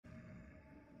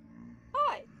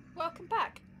welcome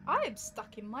back. I am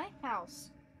stuck in my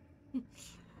house.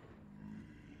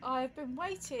 I've been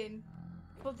waiting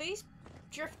for these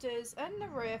drifters and the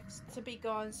rifts to be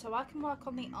gone so I can work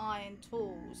on the iron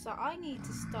tools that I need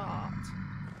to start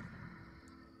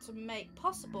to make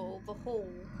possible the hall,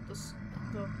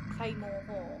 the claymore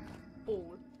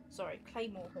hall. Sorry,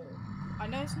 claymore hall. I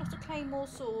know it's not a claymore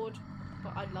sword,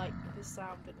 but I like the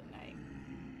sound of the name.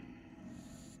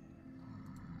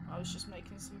 I was just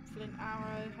making some flint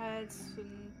arrowheads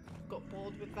and got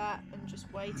bored with that and just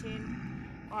waiting.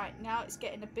 Right, now it's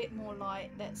getting a bit more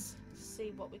light. Let's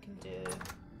see what we can do.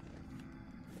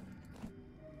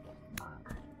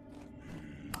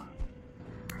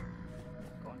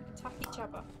 Go on, attack each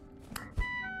other.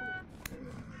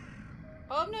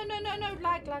 Oh, no, no, no, no.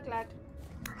 Lag, lag, lag.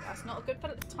 That's not a good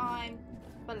time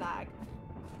for lag.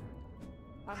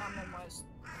 And I'm almost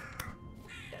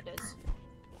dead.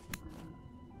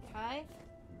 Okay.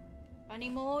 Any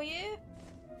more you?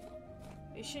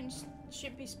 You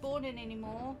shouldn't be spawning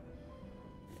anymore.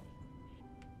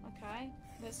 Okay.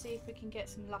 Let's see if we can get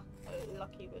some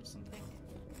lucky with something.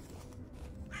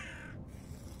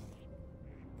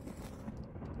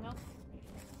 Nope.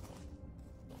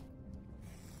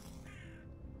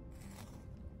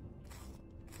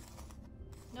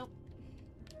 Nope.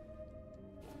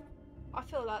 I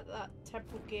feel like that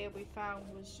temple gear we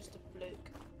found was just a fluke.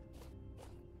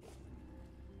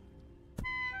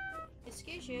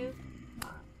 Excuse you.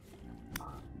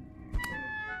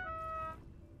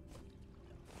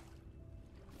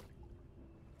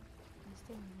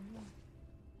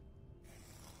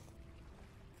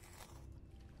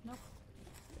 Nope.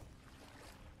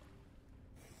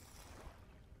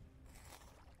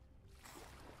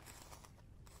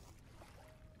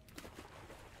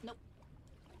 Nope.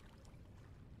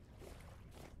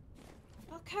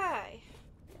 Okay.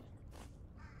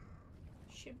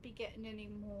 Should be getting any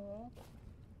more.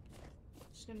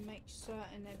 Just gonna make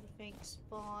certain everything's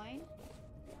fine.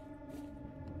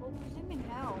 Oh, blimmin'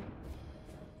 hell.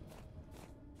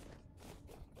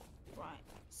 Right,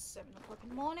 7 o'clock in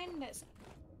the morning. Let's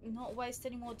not waste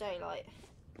any more daylight.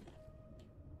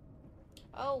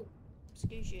 Oh,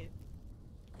 excuse you.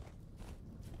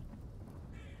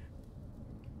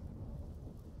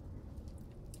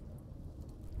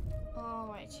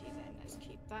 Alrighty then, let's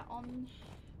keep that on.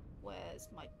 Where's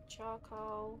my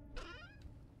charcoal?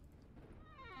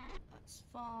 That's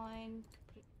fine.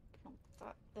 Plonk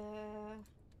that there.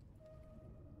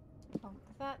 Plonk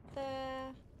that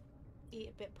there. Eat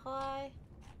a bit pie.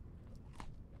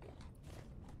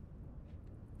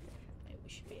 Maybe we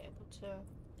should be able to.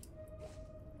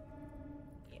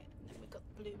 Yeah, and then we've got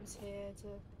the blooms here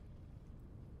to.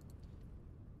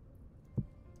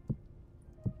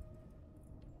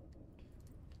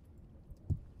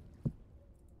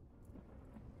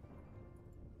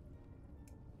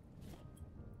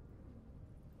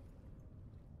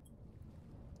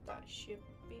 That should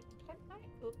be plenty.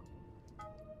 Oh.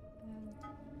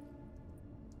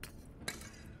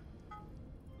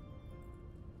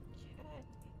 Okay.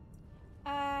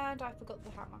 And I forgot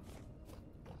the hammer.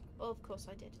 Oh, of course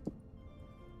I did.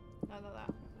 No, no,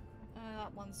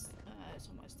 that one's it's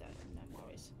almost dead. No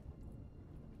worries.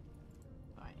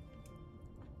 Right.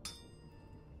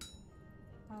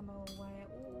 Hammer away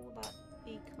all that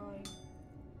eco.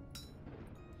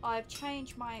 I've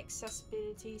changed my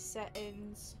accessibility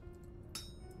settings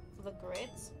for the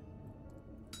grids.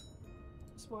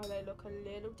 That's why they look a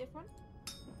little different.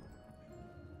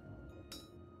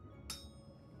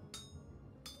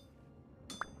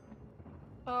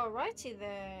 Alrighty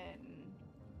then.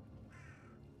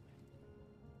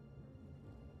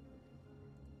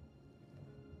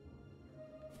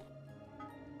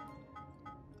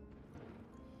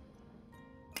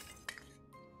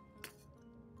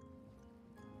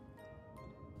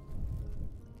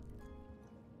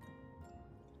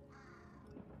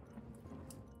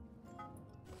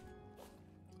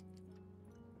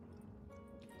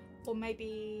 Or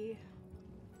maybe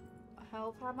a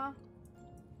health hammer?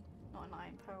 Not an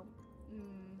iron pearl.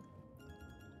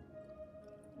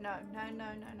 No, no,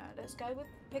 no, no, no. Let's go with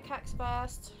pickaxe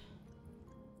first.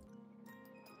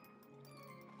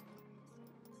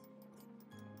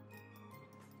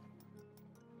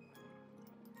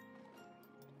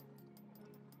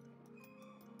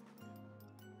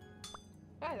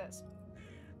 Okay, that's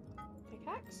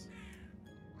pickaxe.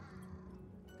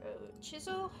 Go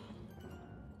chisel.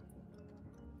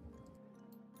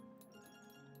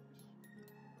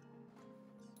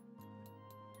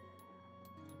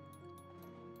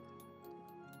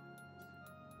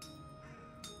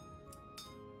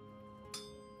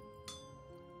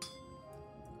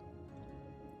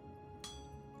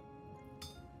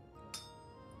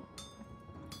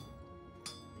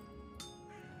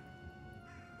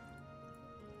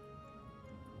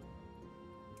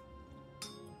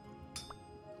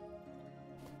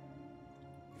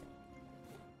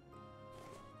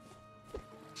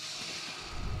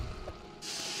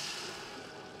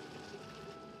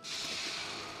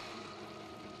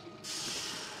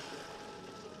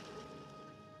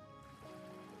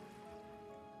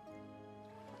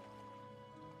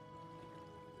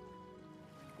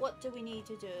 What do we need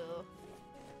to do?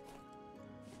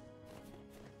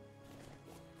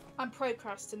 I'm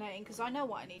procrastinating because I know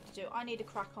what I need to do. I need to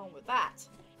crack on with that.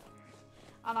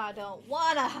 And I don't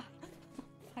wanna.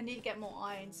 I need to get more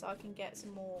iron so I can get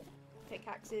some more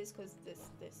pickaxes because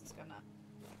this is gonna...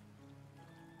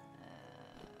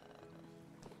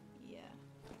 yeah.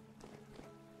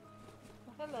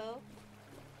 Oh, hello.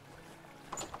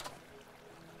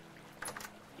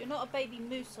 You're not a baby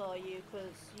moose, are you?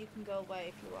 Because you can go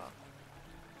away if you are.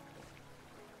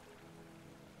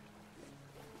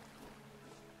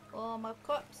 Oh, my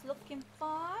cup's looking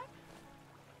fine.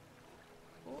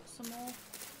 Oh, some more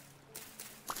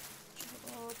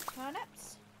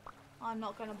turnips. I'm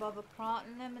not going to bother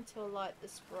planting them until like the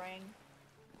spring.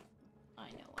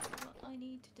 I know what I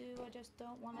need to do, I just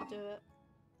don't want to do it.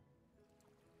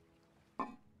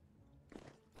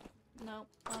 No,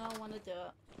 I don't want to do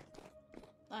it.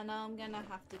 I know I'm going to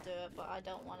have to do it, but I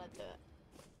don't want to do it.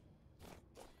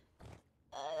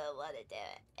 I don't want to do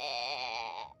it.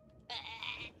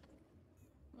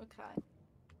 Okay.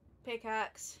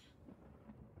 Pickaxe.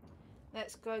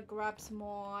 Let's go grab some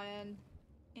more iron.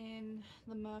 In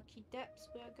the murky depths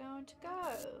we're going to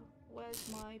go. Where's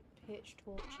my pitch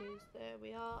torches? There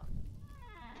we are.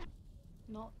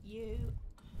 Not you.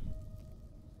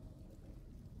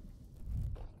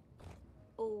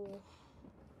 Oh.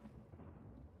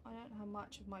 I don't have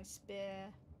much of my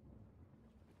spear.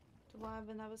 Do I have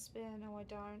another spear? No, I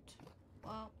don't.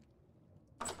 Well,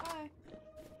 okay.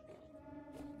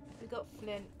 We got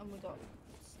flint and we got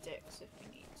sticks if we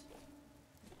need.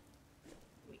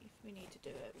 If we need to do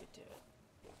it, we do it.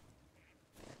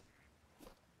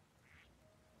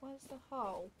 Where's the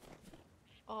hole?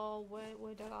 Oh,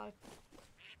 where did I?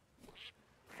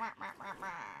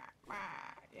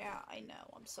 Yeah, I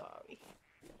know. I'm sorry.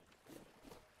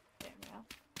 There we are.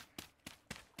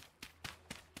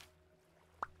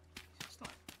 It's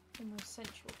like almost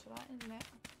central to that, isn't it?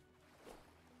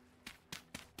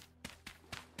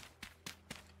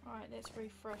 Alright, let's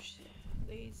refresh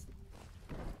these.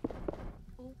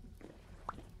 Ooh.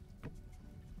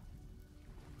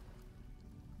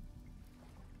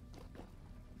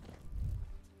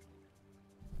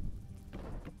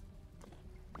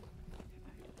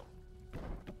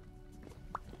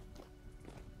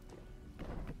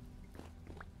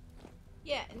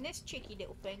 Yeah, and this cheeky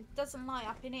little thing doesn't light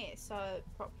up in here so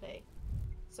properly.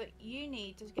 So you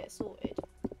need to get sorted.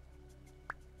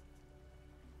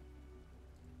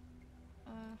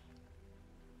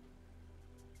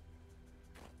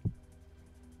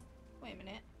 Wait a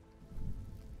minute.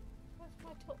 Where's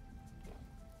my top?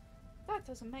 That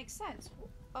doesn't make sense.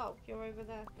 Oh, you're over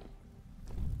there.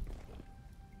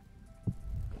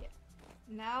 Yeah.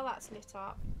 Now that's lit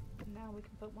up. Now we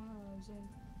can put one of those in.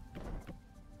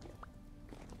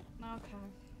 Okay.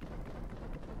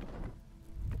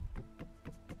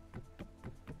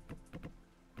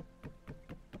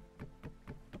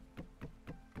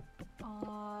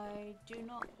 I do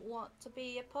not want to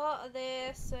be a part of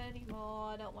this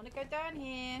anymore. I don't want to go down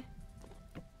here.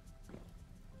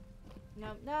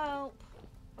 Nope, nope.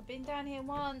 I've been down here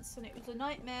once and it was a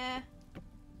nightmare.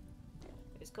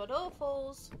 It's got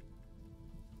awfuls.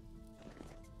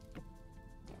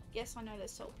 Yes, I know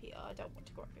there's salt here. I don't want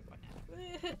to grab it right now.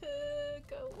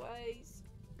 Go away.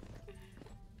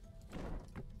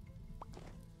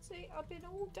 See, I've been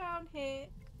all down here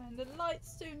and the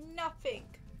lights do nothing.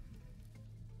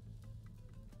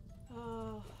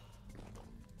 Oh.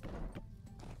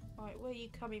 Right, where are you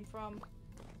coming from?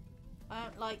 I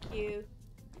don't like you.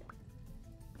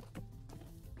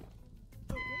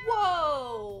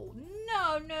 Whoa!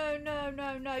 No, no, no,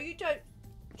 no, no. You don't.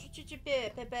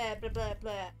 Blah, blah, blah, blah,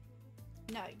 blah.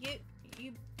 No,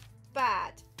 you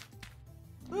bad.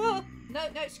 Oh, no,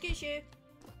 no, excuse you.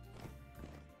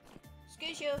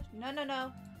 Excuse you. No, no,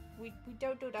 no. We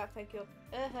don't do that, thank you.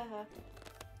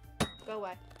 Go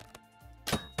away.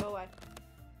 Go away.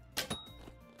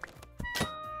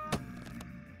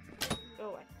 Go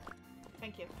away.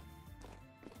 Thank you.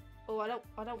 Oh, I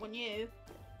don't want you.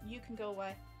 You can go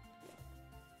away.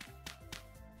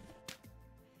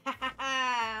 Ha ha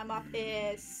ha! I'm up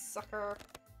here, sucker.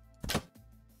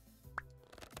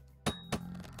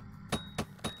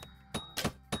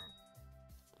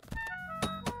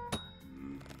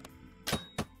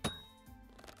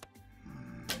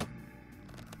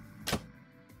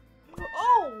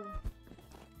 Oh!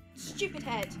 Stupid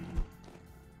head.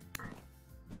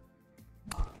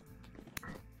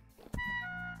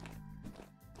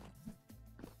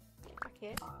 Back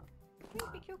here. Where do you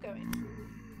think you're going?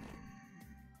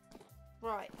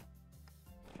 Right.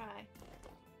 Okay.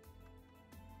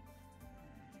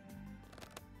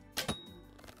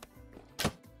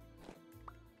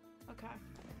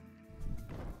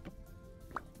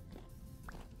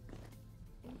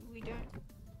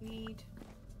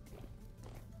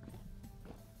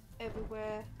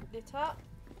 everywhere lit up.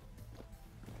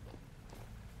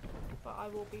 But I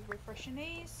will be refreshing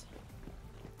these.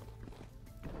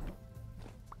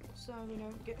 So we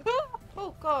don't get...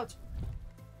 Oh god!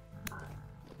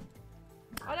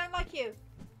 I don't like you.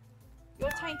 You're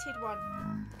a tainted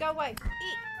one. Go away.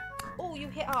 Eat. Oh, you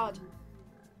hit hard.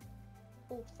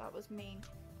 Oh, that was mean.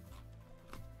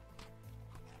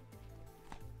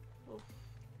 Oof.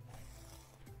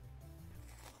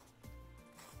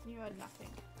 You had nothing.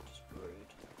 Just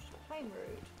rude. Just plain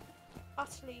rude.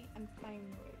 Utterly and plain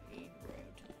rude.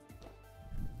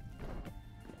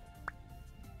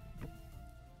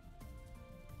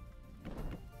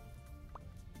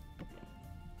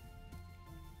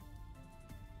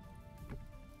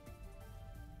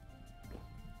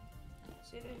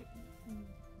 See the...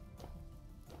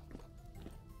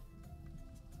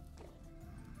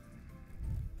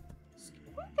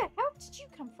 Where the hell did you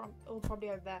come from? Oh, probably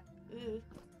over there. Ugh.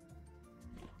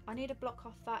 I need to block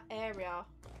off that area.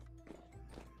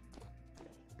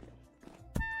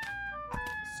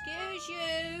 Excuse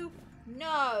you.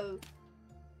 No.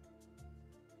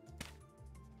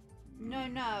 No,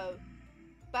 no.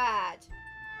 Bad.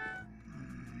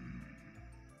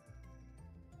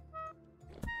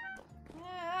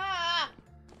 Ah!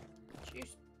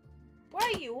 Jeez. Where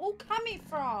are you all coming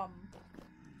from?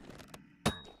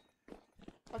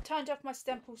 I turned off my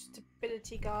stemple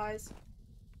stability, guys.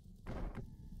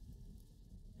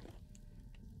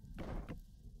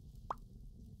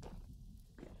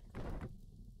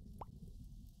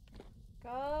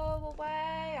 Go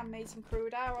away. I made some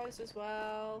crude arrows as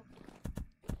well.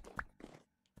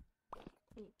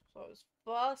 Ooh, so it was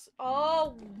fast.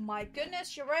 Oh my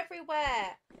goodness, you're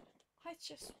everywhere. I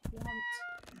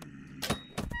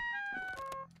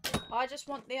just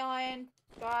want the iron.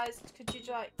 Guys, could you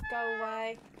like go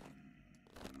away?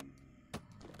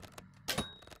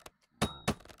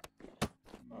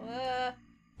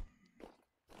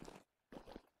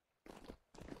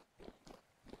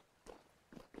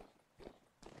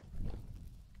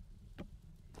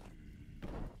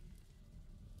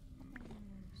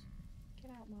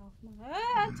 Get out my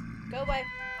hand. Go away.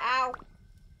 Ow.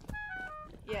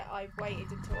 Yeah, I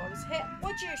waited until I was hit.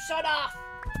 Would you shut off?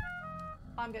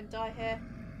 I'm gonna die here.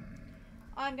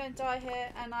 I'm gonna die here,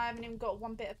 and I haven't even got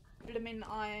one bit of blooming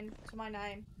iron to my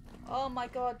name. Oh my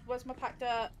god, where's my packed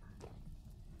dirt?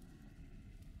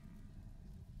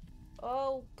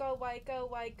 Oh, go away, go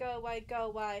away, go away, go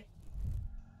away.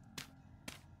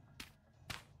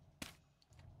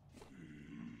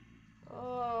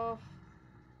 Oh.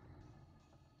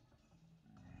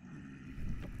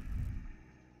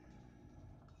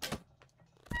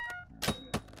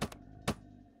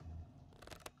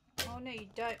 Oh no, you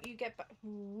don't. You get back.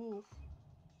 Ooh.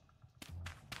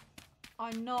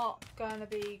 I'm not gonna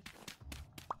be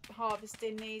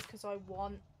harvesting these because I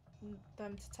want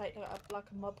them to take like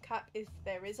a mob cap if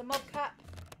there is a mob cap,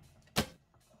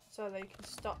 so they can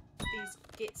stop these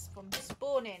gits from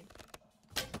spawning.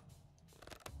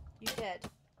 You dead?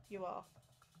 You are.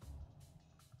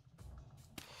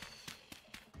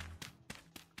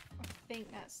 I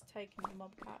think that's taking the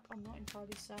mob cap. I'm not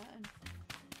entirely certain.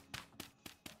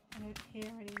 I don't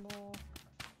hear anymore.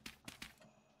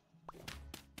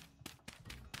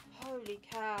 Holy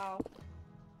cow.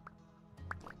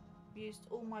 I've used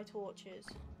all my torches.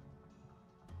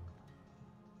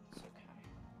 It's okay.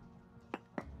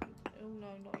 Oh no,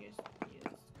 not use.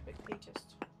 Quickly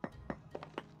just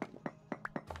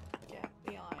get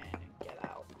the iron and get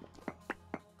out.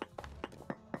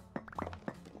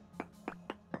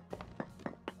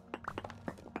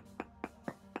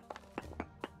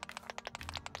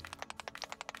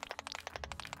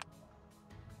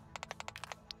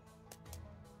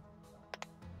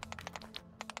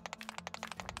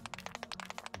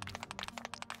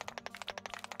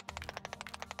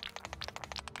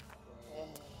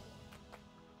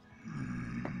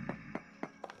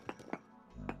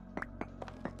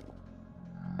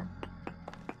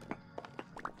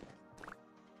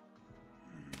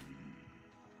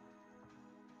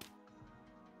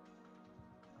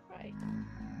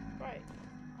 Right.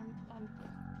 I'm...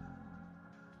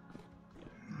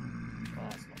 Well,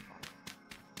 that's not fun.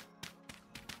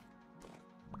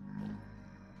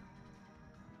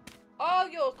 Oh,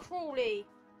 you're cruelly.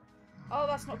 Oh,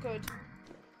 that's not good.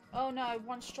 Oh no,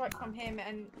 one strike from him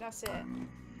and that's it.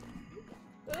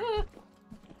 No,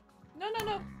 no,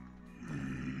 no.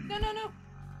 No, no, no.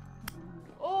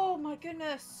 Oh my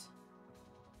goodness.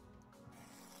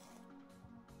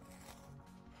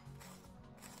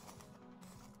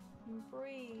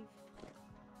 Breathe.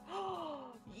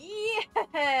 Oh,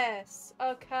 yes!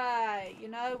 Okay, you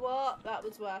know what? That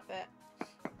was worth it.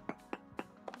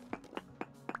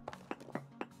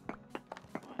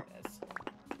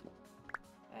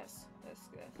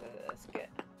 Let's get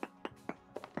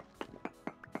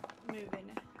moving.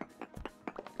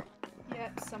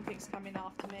 Yep, something's coming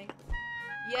after me.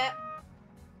 Yep.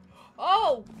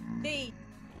 Oh!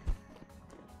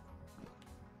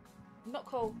 Not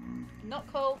cool. Not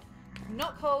cool.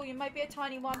 Not cool. You might be a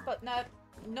tiny one, but no.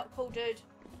 Not cool, dude.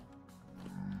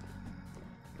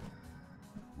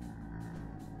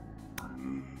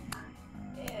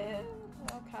 Yeah.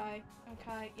 Okay.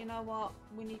 Okay. You know what?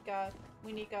 We need to go.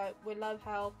 We need to go. We're low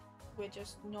health. We're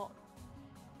just not...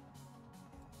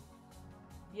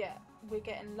 Yeah. We're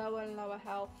getting lower and lower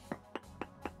health.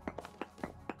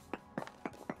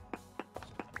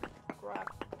 Grab.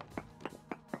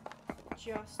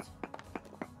 Just...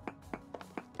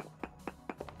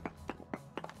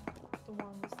 the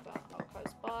ones that are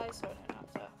close by, so I don't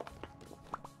have to...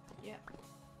 Yeah.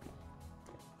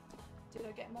 Did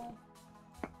I get more?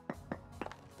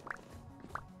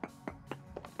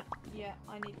 Yeah,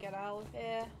 I need to get out of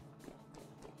here.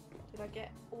 Did I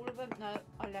get all of them? No,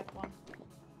 I left one.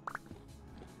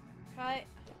 Okay.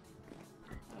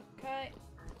 Okay.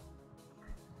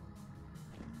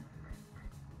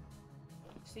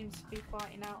 Seems to be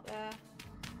fighting out there.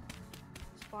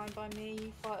 It's fine by me,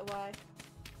 you fight away.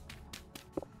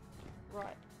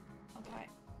 Right. Okay.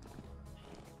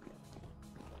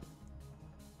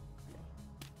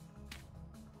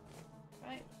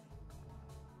 Right.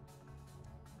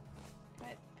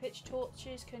 Okay. Pitch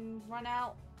torches can run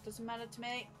out. Doesn't matter to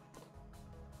me.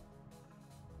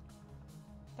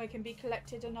 They can be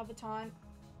collected another time.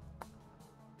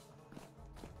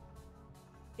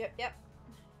 Yep, yep.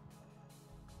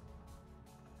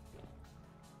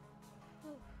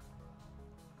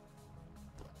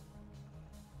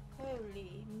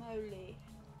 Holy moly.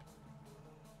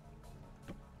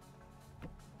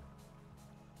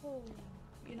 Oh,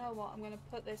 you know what? I'm going to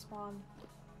put this one.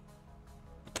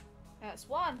 That's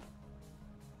one.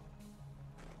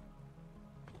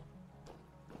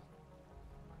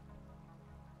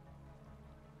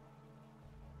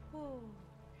 Ooh.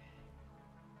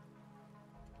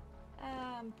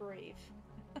 And breathe.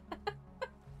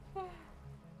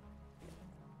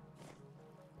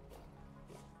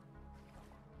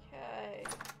 Okay.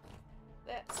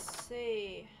 Let's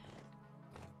see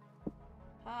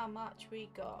how much we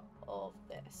got of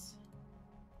this.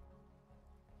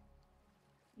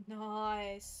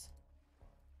 Nice.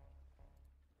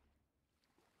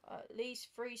 At least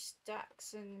 3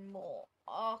 stacks and more.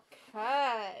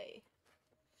 Okay.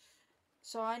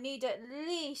 So I need at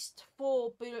least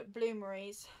 4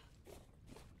 bloomeries.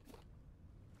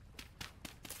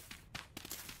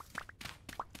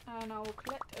 And I will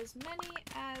collect as many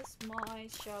as my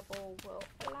shovel will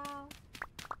allow.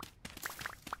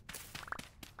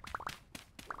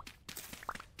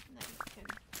 And then we can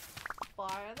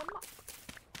fire them up.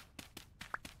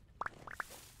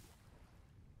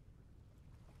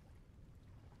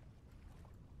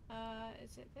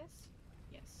 Is it this?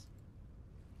 Yes.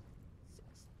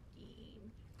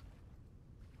 16.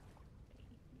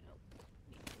 Nope.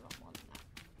 Need a lot more than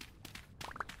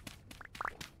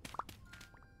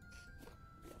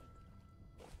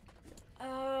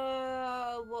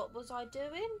that. What was I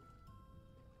doing?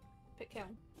 Pick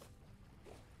kiln.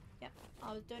 Yep,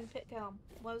 I was doing pick kiln.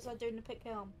 What was I doing to pick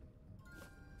kiln?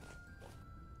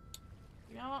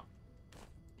 You know what?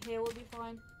 Here will be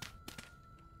fine.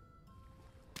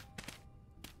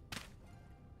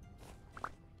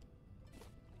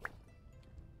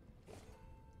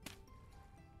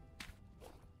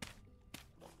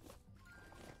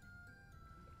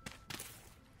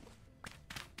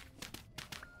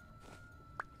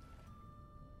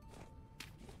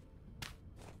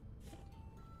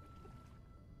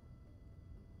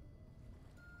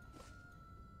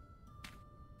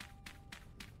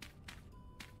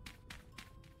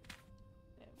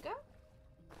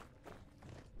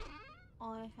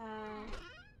 I have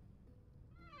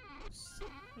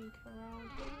something around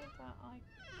here that I...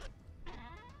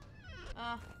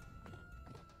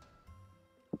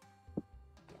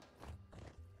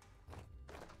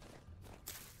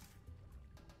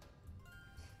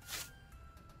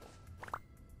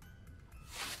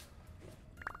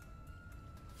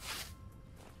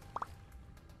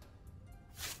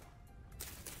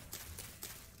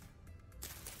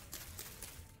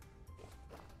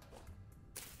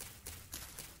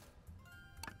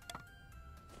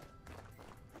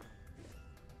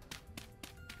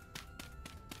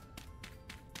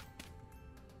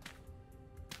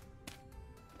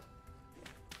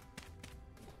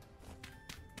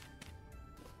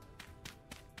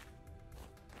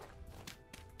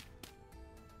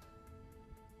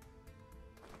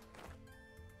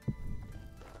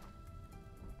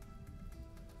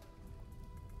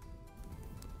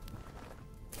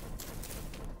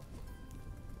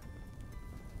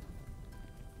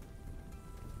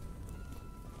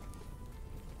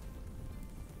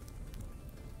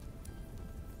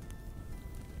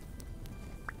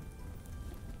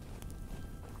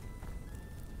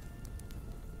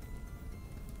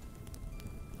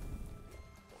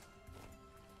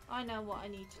 I know what I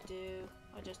need to do.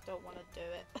 I just don't want to do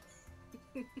it.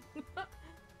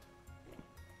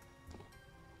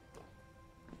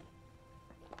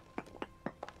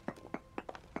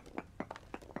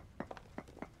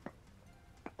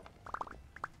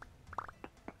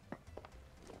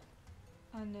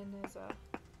 And then there's a...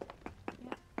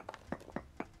 yeah.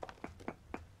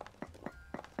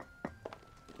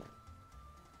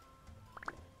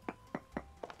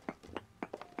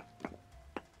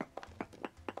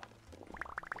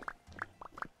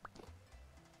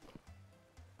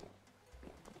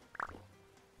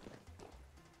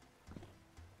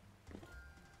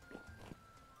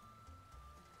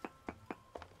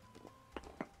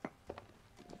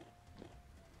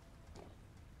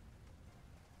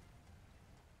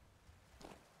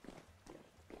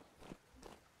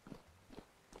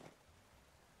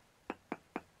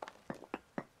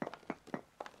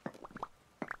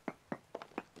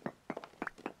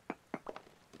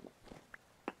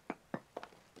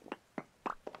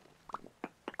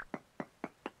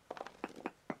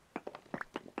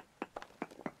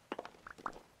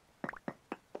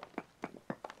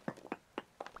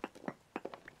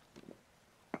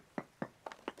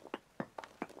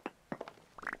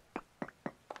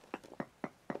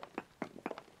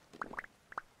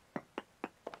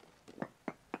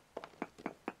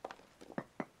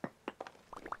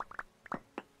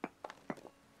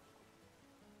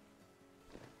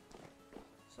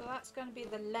 So that's going to be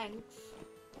the length.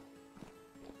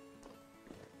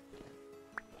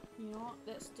 You know what?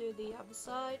 Let's do the other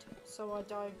side so I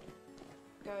don't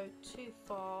go too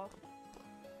far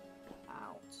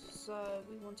out. So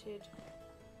we wanted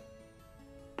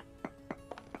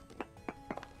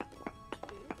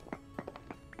 2.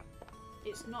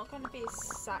 It's not going to be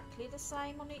exactly the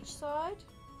same on each side.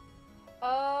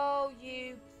 Oh,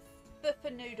 you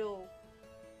noodle.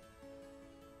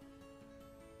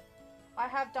 I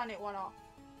have done it one off.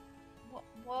 What?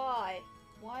 Why?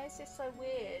 Why is this so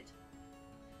weird?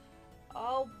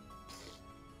 Oh.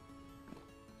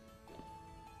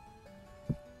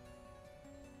 I've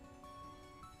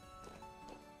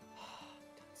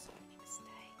done so many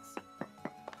mistakes.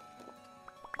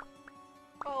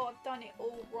 Oh, I've done it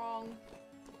all wrong.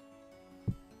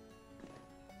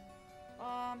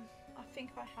 I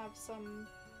think I have some...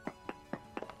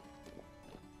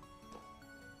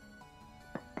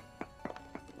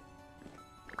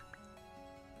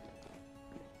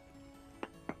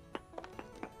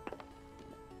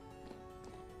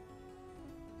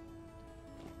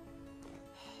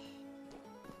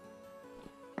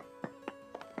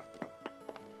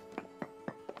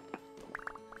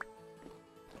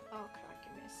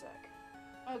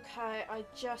 Okay, I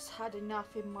just had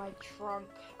enough in my trunk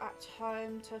at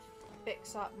home to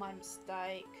fix up my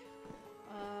mistake.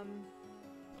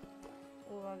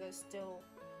 Although there's still...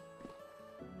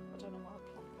 I don't know why I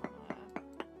plumped one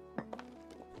there.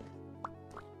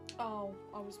 Oh,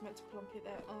 I was meant to plump it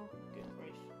there. Oh, good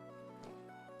grief.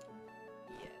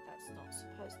 Yeah, that's not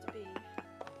supposed to be...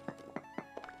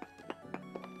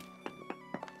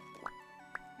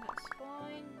 That's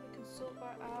fine, we can sort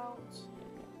that out.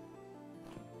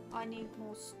 I need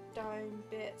more stone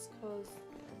bits because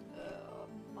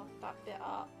muffed that bit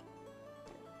up.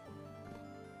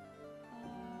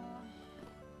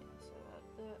 So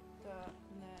that,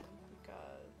 and then we go.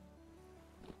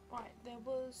 Right, there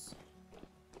was...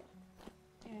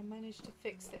 Yeah, I managed to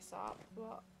fix this up,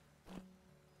 but...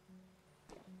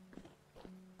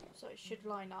 So it should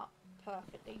line up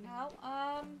perfectly now.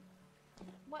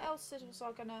 What else was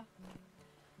I gonna...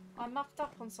 I muffed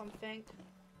up on something.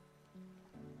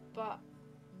 But,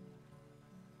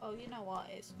 oh, you know what?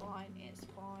 It's fine. It's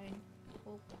fine.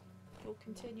 We'll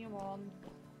continue on.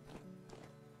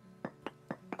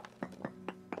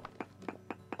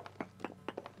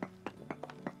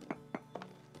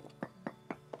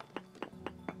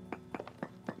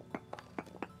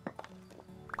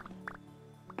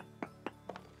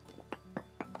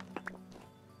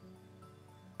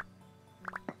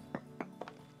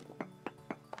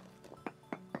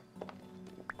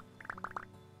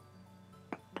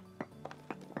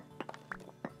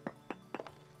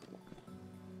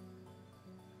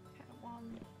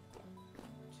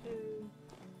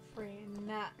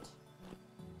 That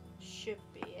should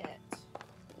be it.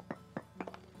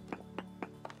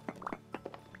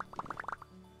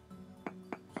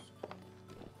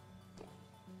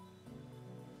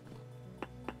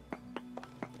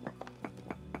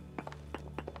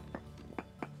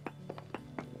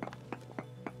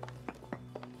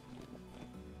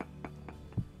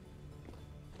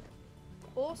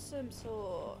 Awesome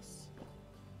sauce.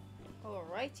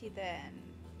 Alrighty then.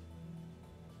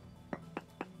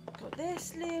 got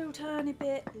this little tiny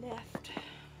bit left.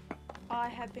 I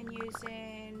have been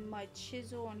using my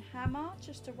chisel and hammer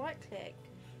just to right click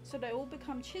so they all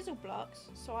become chisel blocks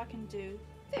so I can do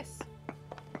this.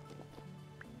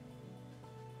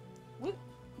 Whoop,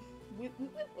 whoop,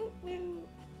 whoop, whoop, whoop, whoop.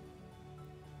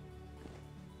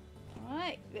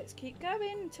 Alright, let's keep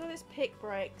going until this pick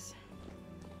breaks.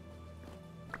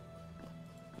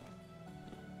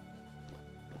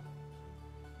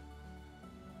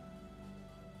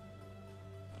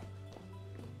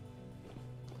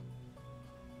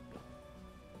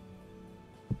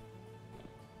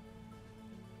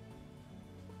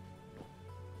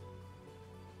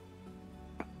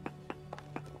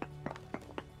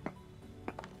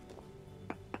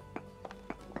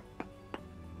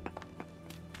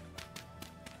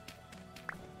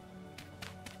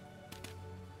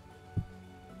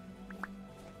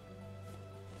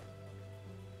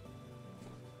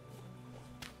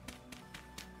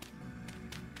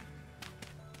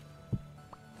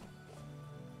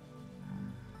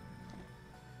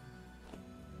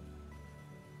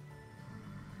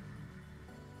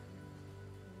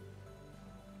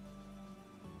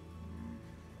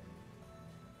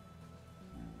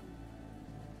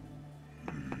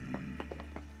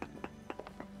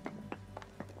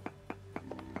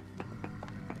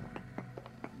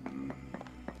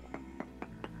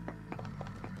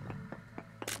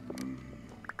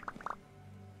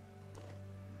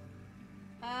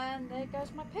 And there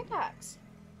goes my pickaxe.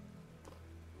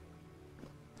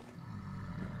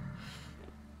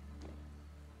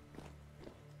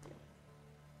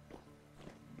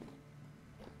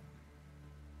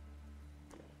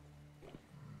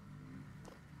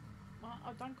 Well,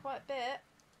 I've done quite a bit.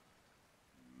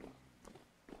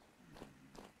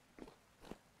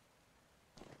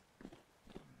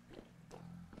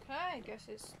 Okay, I guess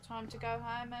it's time to go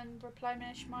home and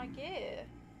replenish my gear.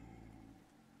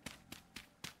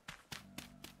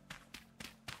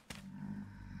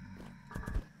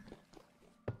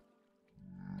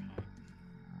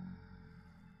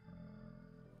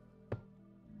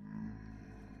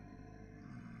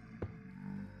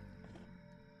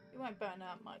 Won't burn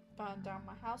down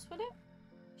my house, will it?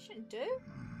 Shouldn't do.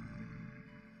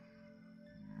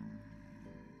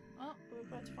 Oh, we're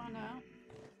about to find out.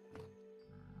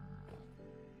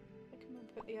 Where can we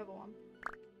put the other one?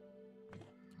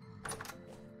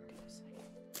 Goodness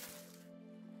sake.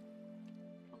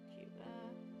 Plonk you there.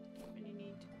 Don't really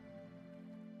need.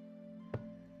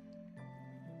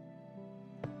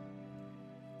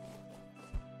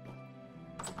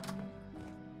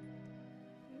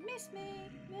 Miss me.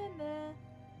 There.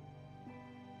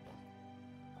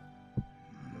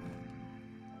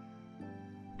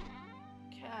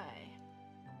 Okay,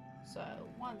 so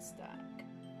 1 stack,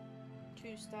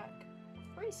 2 stack,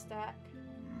 3 stack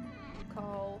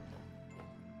coal.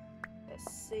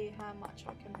 Let's see how much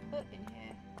I can put in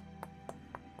here.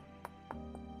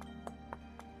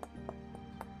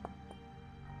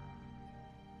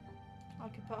 I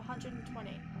can put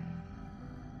 120.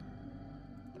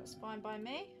 That's fine by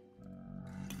me.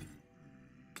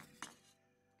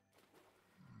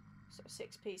 So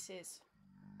 6 pieces.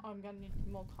 I'm gonna need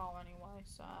more coal anyway,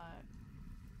 so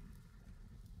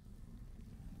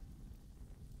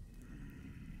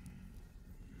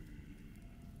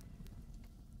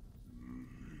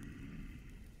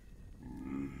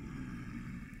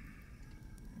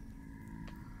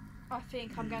I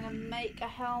think I'm gonna make a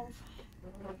health.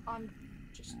 I'm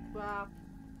just wow.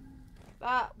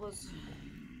 That was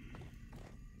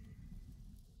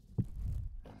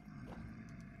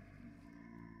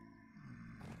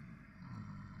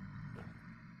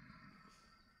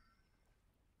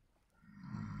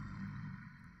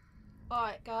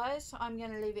alright guys, I'm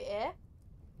going to leave it here.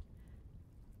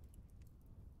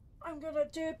 I'm going to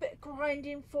do a bit of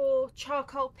grinding for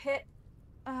charcoal pit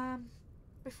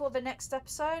before the next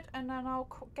episode, and then I'll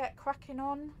get cracking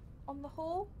on the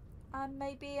haul and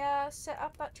maybe set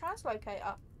up that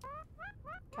translocator.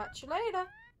 Catch you later.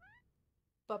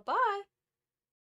 Bye bye.